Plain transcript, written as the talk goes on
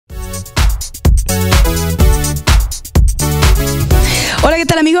¿qué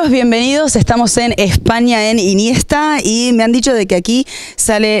tal amigos? Bienvenidos. Estamos en España, en Iniesta, y me han dicho de que aquí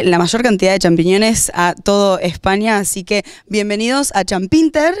sale la mayor cantidad de champiñones a todo España, así que bienvenidos a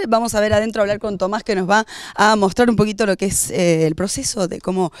Champinter. Vamos a ver adentro, a hablar con Tomás, que nos va a mostrar un poquito lo que es el proceso de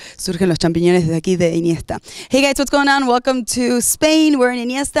cómo surgen los champiñones de aquí de Iniesta. Hey guys, what's going on? Welcome to Spain. We're in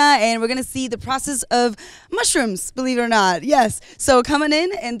Iniesta and we're going to see the process of mushrooms, believe it or not. Yes, so coming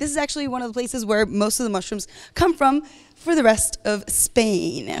in, and this is actually one of the places where most of the mushrooms come from for the rest of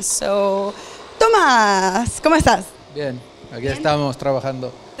Spain. So, Tomás, ¿cómo estás? Bien, aquí estamos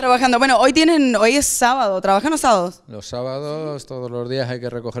trabajando. Trabajando. Bueno, hoy es sábado. ¿Trabajan los sábados? Los sábados, todos los días hay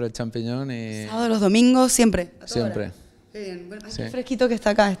que recoger el champiñón y... Sábados, los domingos, siempre. Siempre. Qué bien. Bueno, Sí. qué fresquito que está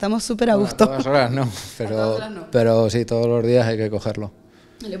acá. Estamos súper a gusto. A todas horas no, pero sí, todos los días hay que cogerlo.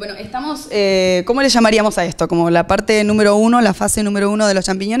 Vale, bueno, estamos, ¿cómo le llamaríamos a esto? ¿Como la parte número uno, la fase número uno de los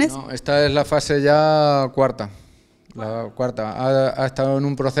champiñones? No, esta es la fase ya cuarta. La cuarta. Ha estado en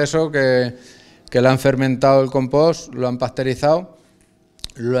un proceso que le han fermentado el compost, lo han pasteurizado,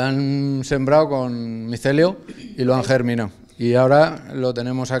 lo han sembrado con micelio y lo han germinado. Y ahora lo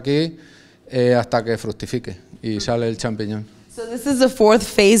tenemos aquí hasta que fructifique y sale el champiñón. So this is the fourth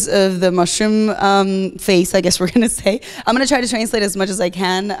phase of the mushroom phase, I guess we're going to say. I'm going to try to translate as much as I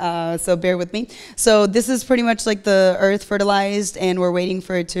can, so bear with me. So this is pretty much like the earth fertilized, and we're waiting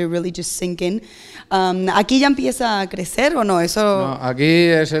for it to really just sink in. ¿Aquí ya empieza a crecer o no? Eso... No, aquí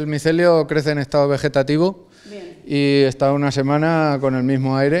es el micelio, crece en estado vegetativo. Bien. Y está una semana con el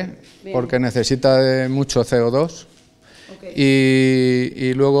mismo aire. Bien. Porque necesita de mucho CO2. Okay.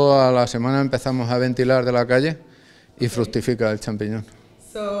 Y luego a la semana empezamos a ventilar de la calle y fructifica el champiñón.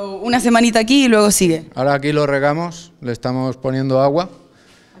 So, una semanita aquí y luego sigue. Ahora aquí lo regamos, le estamos poniendo agua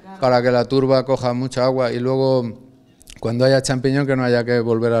para que la turba coja mucha agua y luego cuando haya champiñón que no haya que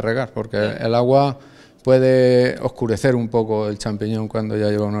volver a regar, porque el agua puede oscurecer un poco el champiñón cuando ya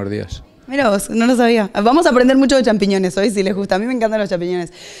lleva unos días. Mira vos, no lo sabía. Vamos a aprender mucho de champiñones hoy, si les gusta. A mí me encantan los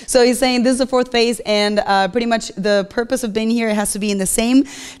champiñones. So he's saying this is the fourth phase, and pretty much the purpose of being here, it has to be in the same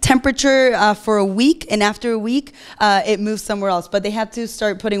temperature for a week, and after a week, it moves somewhere else. But they have to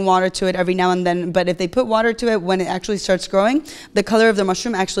start putting water to it every now and then. But if they put water to it when it actually starts growing, the color of the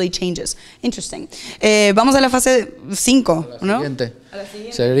mushroom actually changes. Interesting. Vamos a la fase 5, ¿no? Siguiente. A la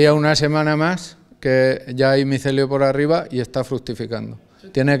siguiente. Sería una semana más que ya hay micelio por arriba y está fructificando.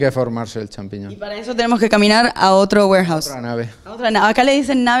 Tiene que formarse el champiñón. Y para eso tenemos que caminar a otro warehouse. Otra nave. A otra nave. Acá le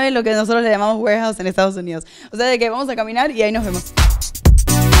dicen nave lo que nosotros le llamamos warehouse en Estados Unidos. O sea, de que vamos a caminar y ahí nos vemos.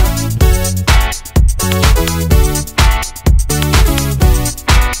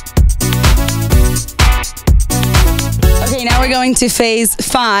 Okay, now we're going to phase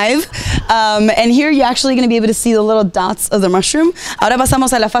 5. And here you're actually going to be able to see the little dots of the mushroom. Ahora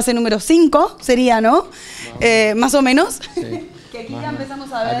pasamos a la fase número 5, sería, ¿no? Más o menos. Sí. Que aquí ya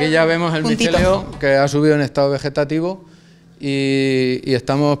empezamos a ver. Aquí ya vemos el micelio que ha subido en estado vegetativo y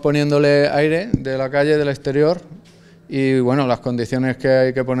estamos poniéndole aire de la calle, del exterior, y bueno, las condiciones que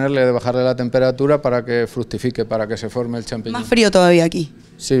hay que ponerle de bajarle la temperatura para que fructifique, para que se forme el champiñón. Más frío todavía aquí.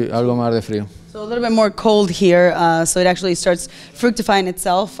 Sí, algo más de frío. So a little bit more cold here, so it actually starts fructifying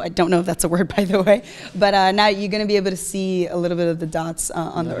itself. I don't know if that's a word, by the way, but now you're going to be able to see a little bit of the dots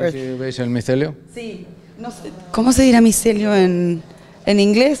on the earth. ¿Sí veis el micelio? Sí. No sé, ¿cómo se dirá micelio en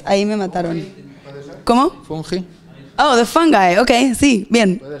inglés? Ahí me mataron. ¿Cómo? Fungi. Oh, the fungi. Okay, sí,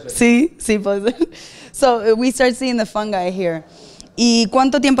 bien. Sí, sí, puede ser. So we start seeing the fungi here. ¿Y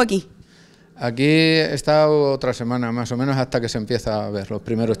cuánto tiempo aquí? Aquí está otra semana, más o menos, hasta que se empieza a ver los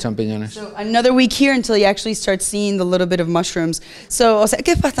primeros champiñones. So another week here until you actually start seeing the little bit of mushrooms. So, o sea,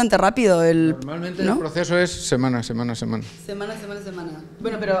 que es bastante rápido el... Normalmente, ¿no? El proceso es semana. Semana.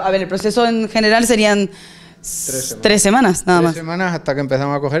 Bueno, pero a ver, el proceso en general serían 3 semanas, nada más. 3 semanas hasta que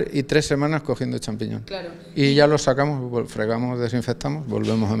empezamos a coger y 3 semanas cogiendo champiñón. Claro. Y ya los sacamos, fregamos, desinfectamos,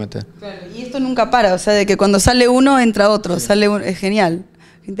 volvemos a meter. Claro. Y esto nunca para, o sea, de que cuando sale uno entra otro, sí. Sale uno, es genial.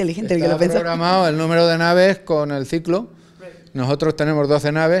 Inteligente el que lo piensa. Está programado el número de naves con el ciclo. Nosotros tenemos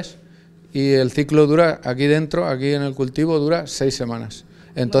 12 naves y el ciclo dura, aquí dentro, aquí en el cultivo, dura 6 semanas.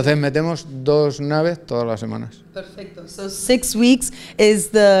 Entonces metemos 2 naves todas las semanas. Perfecto. So 6 weeks is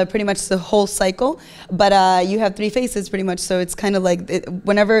pretty much the whole cycle, but you have 3 phases pretty much. So it's kind of like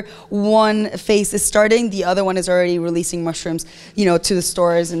whenever one phase is starting, the other one is already releasing mushrooms, you know, to the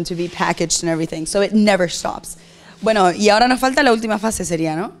stores and to be packaged and everything. So it never stops. Bueno, y ahora nos falta la última fase,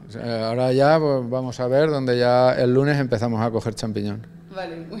 sería, ¿no? Ahora ya pues, vamos a ver donde ya el lunes empezamos a coger champiñón.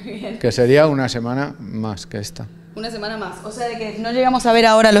 Vale, muy bien. Que sería una semana más que esta. Una semana más. O sea, de que no llegamos a ver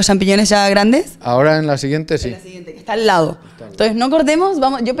ahora los champiñones ya grandes. Ahora en la siguiente sí. En la siguiente, que está al lado. Entonces no cortemos,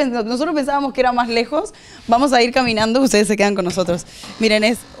 vamos, nosotros pensábamos que era más lejos, vamos a ir caminando, ustedes se quedan con nosotros. Miren,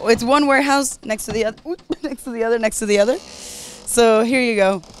 it's one warehouse next to the other, next to the other, next to the other. So here you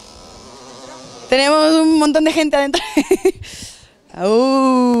go. Tenemos un montón de gente adentro.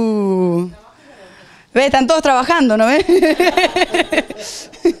 Ve, están todos trabajando, ¿no ves?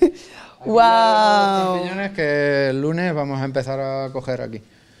 Wow. Champiñones que el lunes vamos a empezar a coger aquí.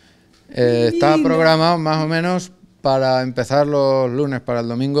 Está programado más o menos para empezar los lunes, para el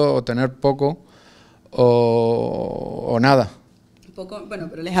domingo o tener poco o nada. Poco, bueno,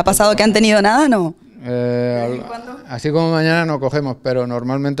 pero ¿les ha pasado que han tenido nada, no? Así como mañana no cogemos, pero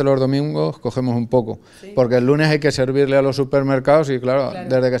normalmente los domingos cogemos un poco, ¿sí? Porque el lunes hay que servirle a los supermercados y claro,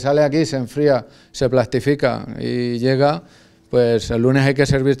 desde que sale aquí se enfría, se plastifica y llega, pues el lunes hay que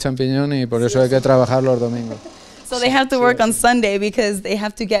servir champiñón y por eso hay que trabajar los domingos. So they have to work on Sunday because they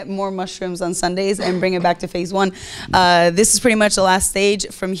have to get more mushrooms on Sundays and bring it back to phase 1. This is pretty much the last stage.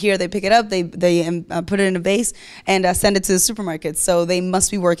 From here, they pick it up, they put it in a vase and send it to the supermarket. So they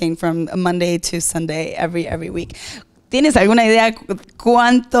must be working from Monday to Sunday every week. ¿Tienes alguna idea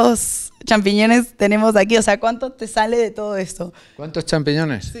cuántos champiñones tenemos aquí? O sea, ¿cuánto te sale de todo esto? ¿Cuántos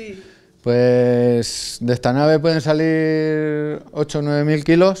champiñones? Sí. Pues de esta nave pueden salir 8 o 9 mil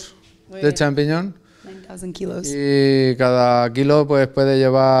kilos de champiñón. 9,000 kilos. Y cada kilo pues puede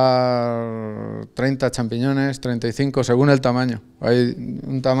llevar 30 champiñones, 35, según el tamaño. Hay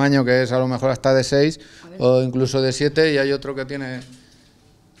un tamaño que es a lo mejor hasta de 6 o incluso de 7 y hay otro que tiene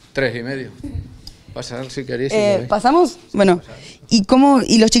 3,5. Pasar si queréis. Pasamos, bueno,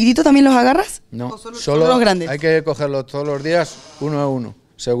 ¿y los chiquititos también los agarras? No, solo los grandes. Hay que cogerlos todos los días uno a uno,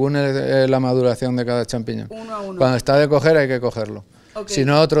 según la maduración de cada champiñón. Uno a uno. Cuando está de coger hay que cogerlo. Okay. Si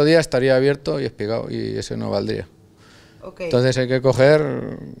no, otro día estaría abierto y espigado y ese no valdría. Okay. Entonces hay que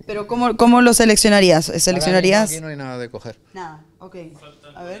coger... ¿Pero cómo lo seleccionarías? ¿Seleccionarías? Aquí no hay nada de coger. Nada, ok.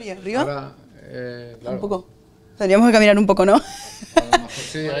 A ver, ¿y arriba? Ahora, claro. Un poco. Tendríamos que caminar un poco, ¿no? A lo mejor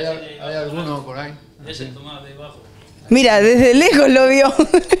sí, hay alguno por ahí. Ese tomate debajo. Mira, desde lejos lo vio.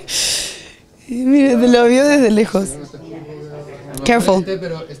 Mira, lo vio desde lejos. Careful.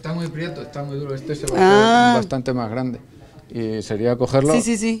 Pero está muy prieto, está muy duro. Este se va a hacer bastante más grande. Y sería cogerlo,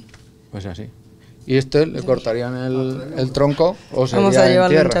 sí. Pues así. Y este le cortarían el tronco o sería vamos a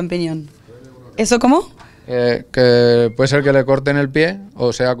llevarle en un champiñón. ¿Eso cómo? Que puede ser que le corten el pie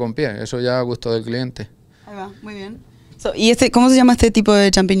o sea con pie, eso ya a gusto del cliente. Ahí va, muy bien. ¿Y cómo se llama este tipo de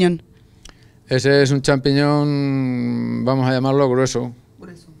champiñón? Ese es un champiñón, vamos a llamarlo grueso.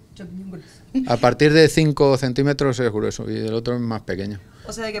 Grueso, champiñón grueso. A partir de 5 centímetros es grueso y el otro es más pequeño.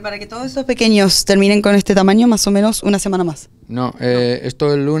 O sea, que para que todos estos pequeños terminen con este tamaño, más o menos una semana más. No,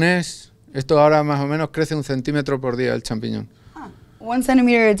 esto el lunes, esto ahora más o menos crece 1 centímetro por día el champiñón. 1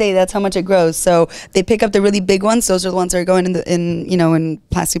 centimeter a day, that's how much it grows. So they pick up the really big ones, those are the ones that are going in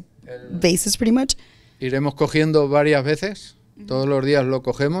plastic vases pretty much. Iremos cogiendo varias veces, todos los días lo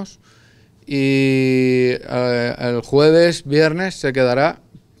cogemos y el jueves, viernes se quedará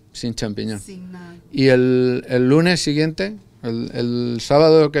sin champiñón. Sin nada. Y el lunes siguiente, el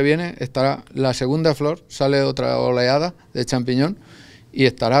sábado que viene, estará la segunda flor, sale otra oleada de champiñón y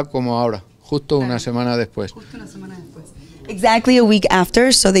estará como ahora, justo una semana después. Justo una semana después. Exactly a week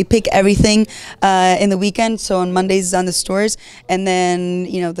after, so they pick everything in the weekend, so on Mondays is on the stores, and then,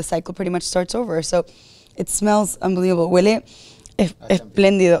 the cycle pretty much starts over. So it smells unbelievable. Huele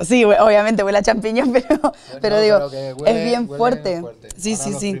espléndido. Sí, obviamente huele a champiñón, pero es bien fuerte. Sí.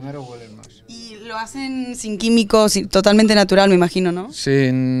 Los primeros huelen más. Y lo hacen sin químicos, totalmente natural, me imagino, ¿no?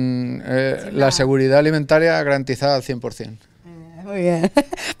 Sin la seguridad alimentaria garantizada al 100%. Muy bien.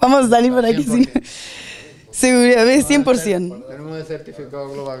 Vamos a salir por aquí sin... Seguridad, 100%. Tenemos el certificado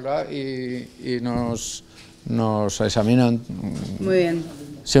Global Gas y nos examinan. Muy bien.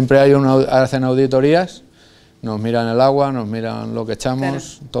 Siempre hacen auditorías, nos miran el agua, nos miran lo que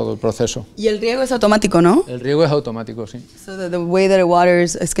echamos, todo el proceso. Y el riego es automático, ¿no? El riego es automático, sí. So the way that it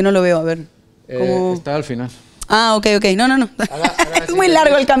waters, es que no lo veo, a ver. Está al final. Ah, ok. No. Ahora Es muy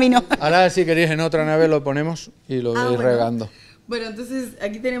largo el camino. Ahora si queréis en otra nave lo ponemos y lo vais regando. Bueno, entonces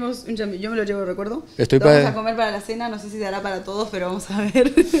aquí tenemos un champiñón, yo me lo llevo, recuerdo. Lo vamos a comer para la cena, no sé si dará para todos, pero vamos a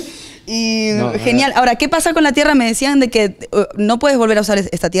ver. Genial. Ahora, ¿qué pasa con la tierra? Me decían de que no puedes volver a usar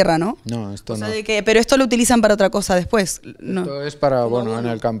esta tierra, ¿no? No, esto no. Pero esto lo utilizan para otra cosa después, ¿no? Esto es para, en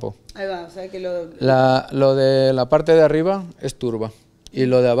el campo. Ahí va, o sea que lo de la parte de arriba es turba y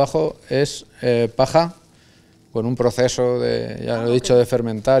lo de abajo es paja con un proceso ya lo he dicho, de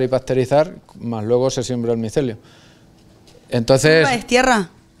fermentar y pasteurizar, más luego se siembra el micelio. Entonces, ¿Turba es tierra?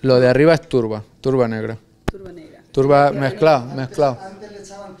 Lo de arriba es turba negra. Turba negra. Turba mezclado. Antes le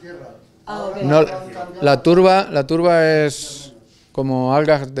echaban tierra. Ah, ok. No, la turba es como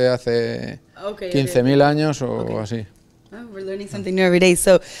algas de hace Okay, 15.000 años o así. Oh, we're learning something new every day.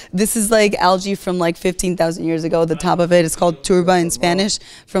 So this is like algae from like 15,000 years ago. The top of it is called turba in Spanish,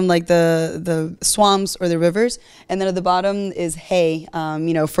 from like the swamps or the rivers. And then at the bottom is hay,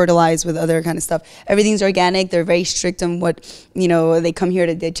 fertilized with other kind of stuff. Everything's organic. They're very strict on what, they come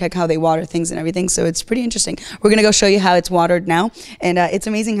here they check how they water things and everything. So it's pretty interesting. We're going to go show you how it's watered now. And it's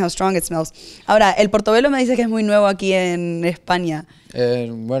amazing how strong it smells. Ahora, el portobelo me dice que es muy nuevo aquí en España.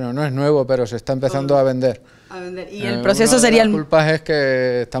 Bueno, no es nuevo, pero se está empezando a vender. Y el proceso sería... Las culpas es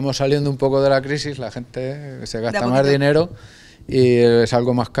que estamos saliendo un poco de la crisis, la gente se gasta más dinero y es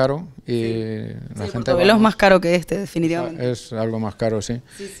algo más caro. Y la gente, el portobelo es más caro que este, definitivamente. Es algo más caro, sí.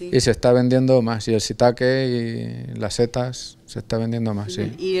 Y se está vendiendo más. Y el shiitake y las setas se está vendiendo más,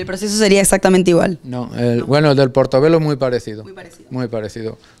 sí. ¿Y el proceso sería exactamente igual? No, bueno, el del portobelo es muy parecido. Muy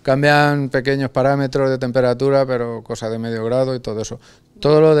parecido. Cambian pequeños parámetros de temperatura, pero cosas de medio grado y todo eso.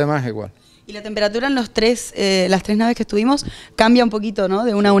 Todo lo demás es igual. Y la temperatura en las tres naves que estuvimos cambia un poquito, ¿no?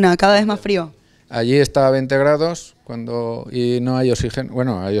 De una a una, cada vez más frío. Allí está a 20 grados y no hay oxígeno.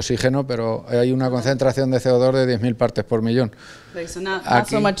 Bueno, hay oxígeno, pero hay una concentración de CO2 de 10.000 partes por millón. So not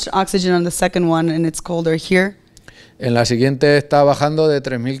so much oxygen on the second one, and it's colder here. En la siguiente está bajando de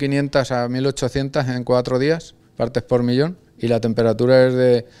 3.500 a 1.800 en 4 días, partes por millón, y la temperatura es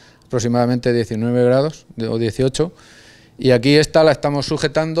de aproximadamente 19 grados o 18. Y aquí la estamos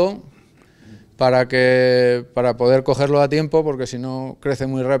sujetando para poder cogerlo a tiempo, porque si no crece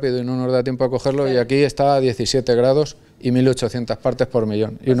muy rápido y no nos da tiempo a cogerlo, y aquí está a 17 grados y 1.800 partes por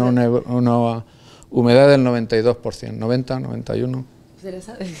millón, y una humedad del 92%, 90, 91.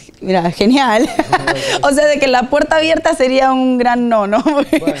 Mira, genial. O sea, de que la puerta abierta sería un gran no, ¿no?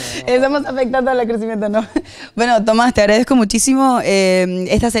 Bueno, estamos afectando al crecimiento, ¿no? Bueno, Tomás, te agradezco muchísimo.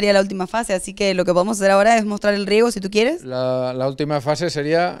 Esta sería la última fase, así que lo que podemos hacer ahora es mostrar el riego, si tú quieres. La última fase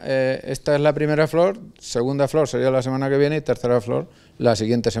sería, esta es la primera flor, segunda flor sería la semana que viene y tercera flor la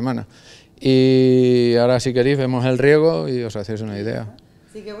siguiente semana. Y ahora, si queréis, vemos el riego y os hacéis una idea.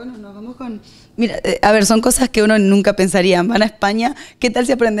 Así que bueno, nos vamos con... Mira, a ver, son cosas que uno nunca pensaría. Van a España, ¿qué tal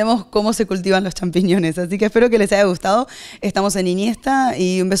si aprendemos cómo se cultivan los champiñones? Así que espero que les haya gustado. Estamos en Iniesta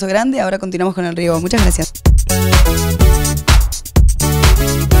y un beso grande. Ahora continuamos con el riego. Muchas gracias.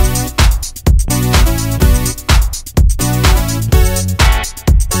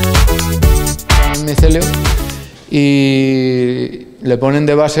 Un micelio y le ponen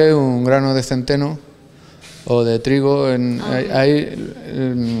de base un grano de centeno o de trigo,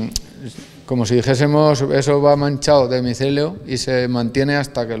 como si dijésemos, eso va manchado de micelio y se mantiene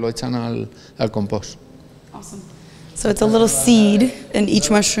hasta que lo echan al compost. Awesome. So it's a little seed in each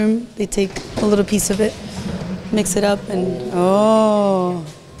mushroom. They take a little piece of it, mix it up, and oh,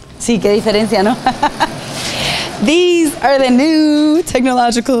 sí, qué diferencia, ¿no? These are the new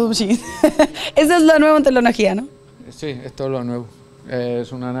technological machines. Esa es la nueva tecnología, ¿no? Sí, esto es lo nuevo.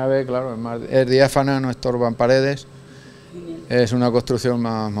 Es una nave, claro, es diáfana, no estorban paredes. Es una construcción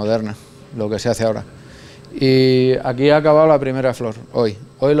más moderna, lo que se hace ahora. Y aquí ha acabado la primera flor, hoy.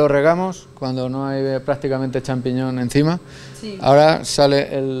 Hoy lo regamos cuando no hay prácticamente champiñón encima. Sí. Ahora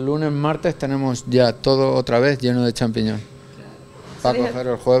sale el lunes, martes, tenemos ya todo otra vez lleno de champiñón. Para coger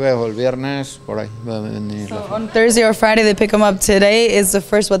el jueves o el viernes, por ahí. So on Thursday or Friday they pick them up. Today is the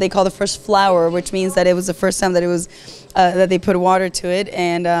first, what they call the first flower, which means that it was the first time that it was that they put water to it,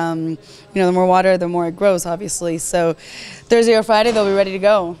 and the more water, the more it grows, obviously. So Thursday or Friday they'll be ready to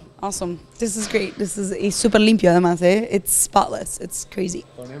go. Awesome. This is great. This is super limpio, además, ¿eh? It's spotless. It's crazy.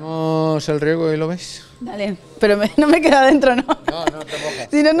 Ponemos el riego y lo veis. Dale, pero no me queda adentro, ¿no? No, no te mojas.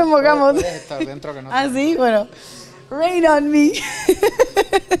 Si no nos mojamos. Puedes estar dentro que no te sí, bueno. Rain on me.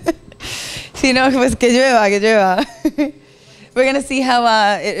 Si no, pues que llueva, que llueva. We're gonna see how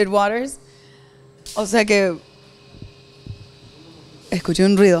it waters. O sea que escuché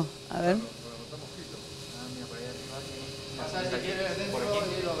un ruido. A ver.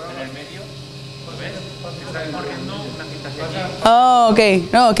 Oh, okay.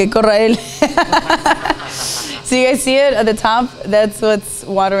 No, que corra él. So you guys see it at the top? That's what's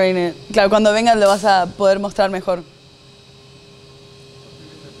watering it. Claro, cuando vengas lo vas a poder mostrar mejor.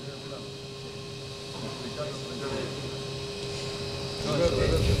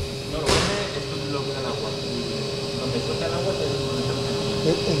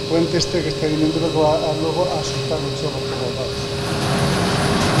 El puente este que está ahí dentro va luego a soltar el chorro por los lados.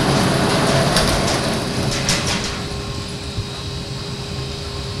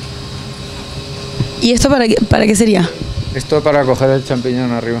 ¿Y esto para qué sería? Esto para coger el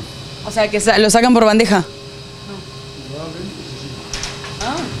champiñón arriba. O sea, que lo sacan por bandeja.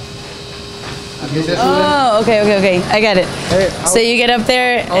 Aquí se sube. Oh, okay. I get it. So you get up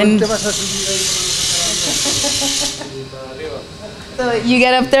there and Te vas a subir ahí para arriba. so you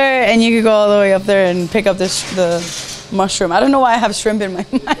get up there and you can go all the way up there and pick up the mushroom. I don't know why I have shrimp in my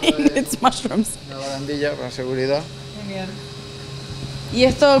mind. It's mushrooms. Una barandilla para seguridad. ¿Y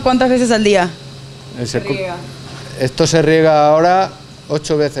esto cuántas veces al día? Se riega. Esto se riega ahora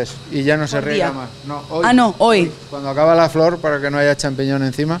 8 veces y ya no se ¿Por riega día? más. No, hoy. Ah, no, hoy. Cuando acaba la flor para que no haya champiñón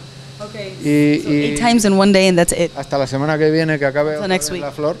encima. Okay. Y 8 times in one day and that's it. hasta la semana que viene que acabe otra next vez week.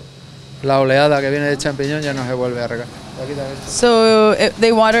 la flor, la oleada que viene de champiñón ya no se vuelve a regar. So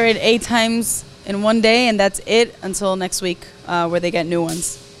they water it 8 times in one day and that's it until next week where they get new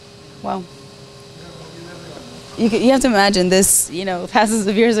ones. Wow. You have to imagine this, thousands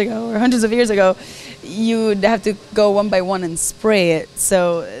of years ago or hundreds of years ago, you would have to go one by one and spray it.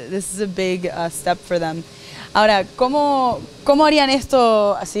 So this is a big step for them. Ahora, ¿cómo harían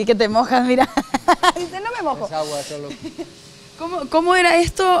esto? Así que te mojas, mira. Dice, no me mojo. Es agua solo. ¿Cómo era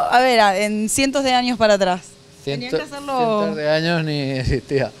esto? A ver, en cientos de años para atrás. Tenían que hacerlo... Cientos de años ni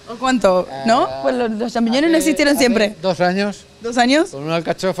existía. ¿O cuánto? ¿No? Pues los champiñones no existieron siempre. 2 años. 2 años. Con una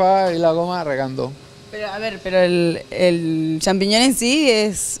alcachofa y la goma regando. Pero a ver, el champiñón en sí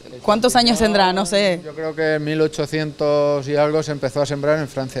es... ¿Cuántos años tendrá? No sé. Yo creo que en 1800 y algo se empezó a sembrar en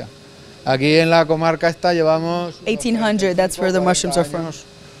Francia. Aquí en la comarca esta llevamos... 1800, that's where the mushrooms are from.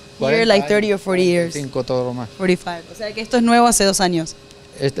 Here like 30 or 40 years. 5 todo lo más. 45. O sea que esto es nuevo hace 2 años.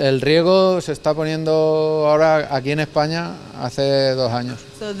 El riego se está poniendo ahora aquí en España hace 2 años.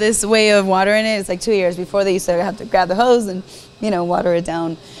 So this way of watering it is like 2 years. Before they used to have to grab the hose and, water it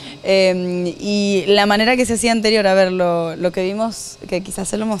down. Y la manera que se hacía anterior, a ver, lo que vimos, que quizás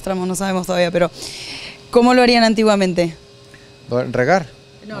se lo mostramos, no sabemos todavía, pero ¿cómo lo harían antiguamente? ¿Regar?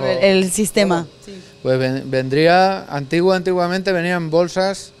 No, el sistema. Sí. Pues vendría, antiguamente venían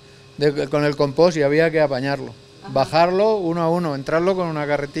bolsas con el compost y había que apañarlo. Ajá. Bajarlo uno a uno, entrarlo con una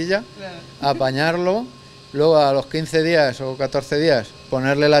carretilla, claro. Apañarlo, luego a los 15 días o 14 días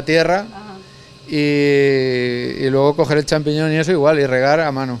ponerle la tierra. Ajá. Y luego coger el champiñón y eso igual, y regar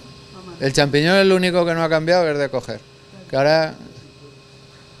a mano. El champiñón es lo único que no ha cambiado, es de coger. Claro. Que ahora...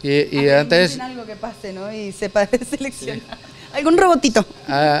 Y antes... algo que pase, ¿no? Y sepa seleccionar. Sí. ¿Algún robotito?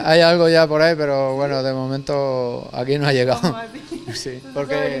 Hay algo ya por ahí, pero bueno, de momento aquí no ha llegado. Sí,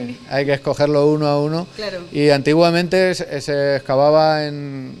 porque hay que escogerlo uno a uno. Claro. Y antiguamente se excavaba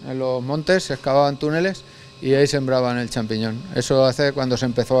en los montes, se excavaban túneles y ahí sembraban el champiñón. Eso hace cuando se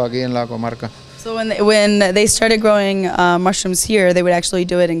empezó aquí en la comarca. So when they started growing mushrooms here, they would actually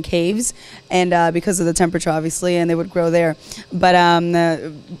do it in caves, and because of the temperature, obviously, and they would grow there. But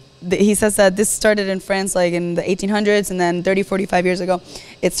he says that this started in France like in the 1800s, and then 30, 45 years ago,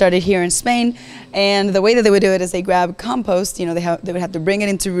 it started here in Spain. And the way that they would do it is they grab compost, they would have to bring it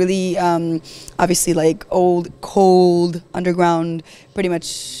into really, obviously like old, cold, underground, pretty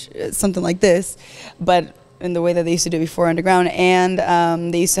much something like this, but in the way that they used to do before underground, and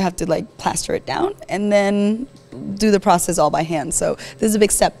they used to have to like plaster it down and then do the process all by hand. So this is a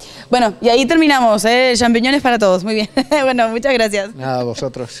big step. Bueno, y ahí terminamos, champiñones para todos. Muy bien. Bueno, muchas gracias. Nada,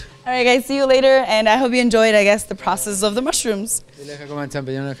 vosotros. All right, guys, see you later, and I hope you enjoyed, I guess, the process of the mushrooms. Diles que coman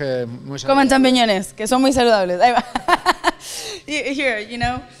champiñones, que muy saludables. Coman champiñones, que son muy saludables. Ahí va. Here,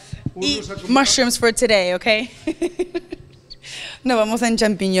 eat mushrooms for today, okay? Nos vamos a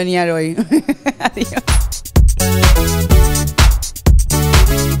enchampiñonear hoy. Adiós.